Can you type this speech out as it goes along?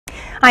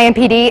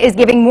IMPD is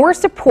giving more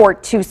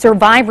support to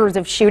survivors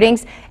of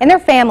shootings and their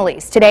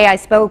families. Today I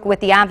spoke with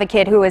the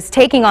advocate who is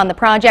taking on the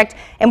project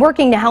and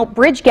working to help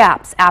bridge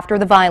gaps after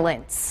the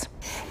violence.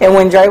 And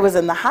when Dre was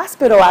in the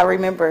hospital, I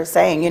remember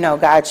saying,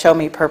 God showed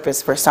me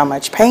purpose for so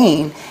much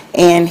pain,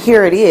 and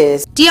here it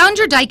is.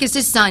 DeAndra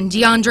Dycus' son,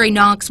 DeAndra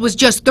Knox, was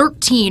just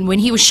 13 when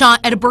he was shot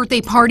at a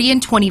birthday party in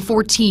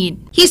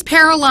 2014. He's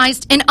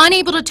paralyzed and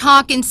unable to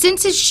talk, and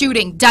since his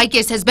shooting,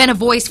 Dycus has been a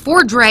voice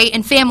for Dre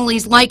and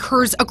families like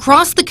hers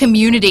across the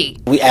community.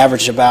 We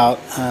averaged about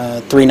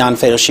 3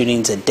 non-fatal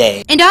shootings a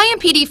day. And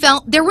IMPD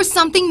felt there was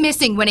something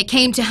missing when it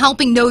came to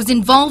helping those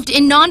involved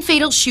in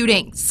non-fatal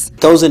shootings.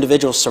 Those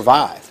individuals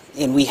survive,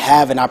 and we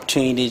have an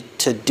opportunity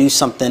to do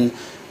something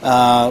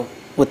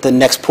with the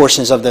next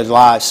portions of their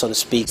lives, so to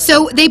speak.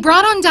 So they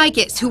brought on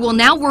Dycus, who will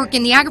now work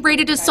in the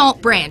aggravated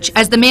assault branch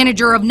as the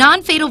manager of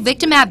non-fatal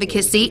victim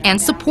advocacy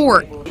and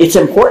support. It's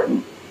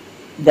important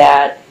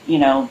that,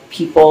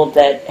 people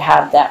that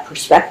have that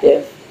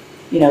perspective,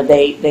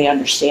 they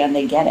understand,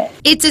 they get it.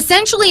 It's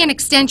essentially an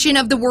extension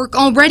of the work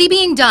already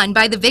being done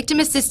by the Victim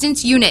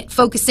Assistance Unit,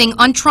 focusing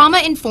on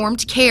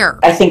trauma-informed care.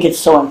 I think it's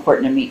so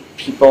important to meet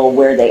people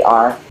where they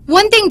are.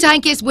 One thing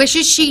Dycus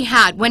wishes she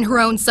had when her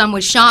own son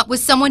was shot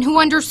was someone who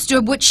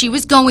understood what she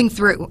was going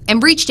through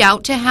and reached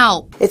out to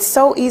help. It's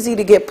so easy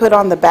to get put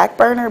on the back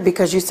burner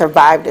because you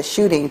survived a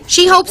shooting.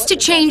 She hopes to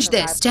change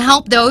this to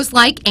help those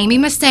like Amy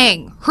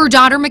Masang. Her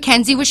daughter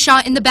Mackenzie was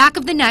shot in the back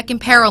of the neck and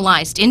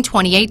paralyzed in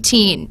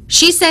 2018.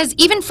 She says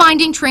even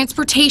finding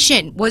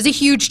transportation was a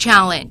huge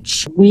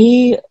challenge.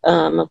 We,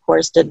 of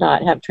course, did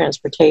not have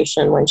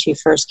transportation when she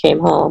first came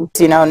home.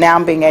 Now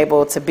I'm being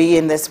able to be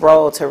in this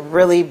role to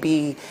really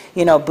be,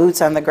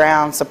 boots on the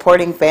ground,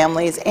 supporting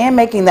families and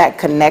making that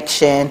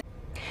connection.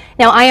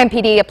 Now,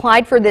 IMPD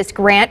applied for this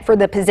grant for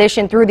the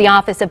position through the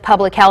Office of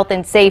Public Health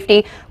and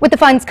Safety. With the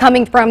funds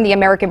coming from the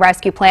American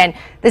Rescue Plan,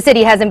 the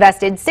city has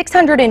invested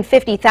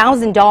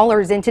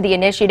 $650,000 into the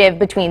initiative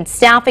between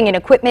staffing and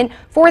equipment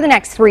for the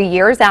next 3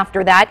 years.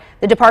 After that,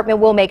 the department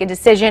will make a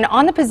decision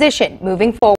on the position moving forward.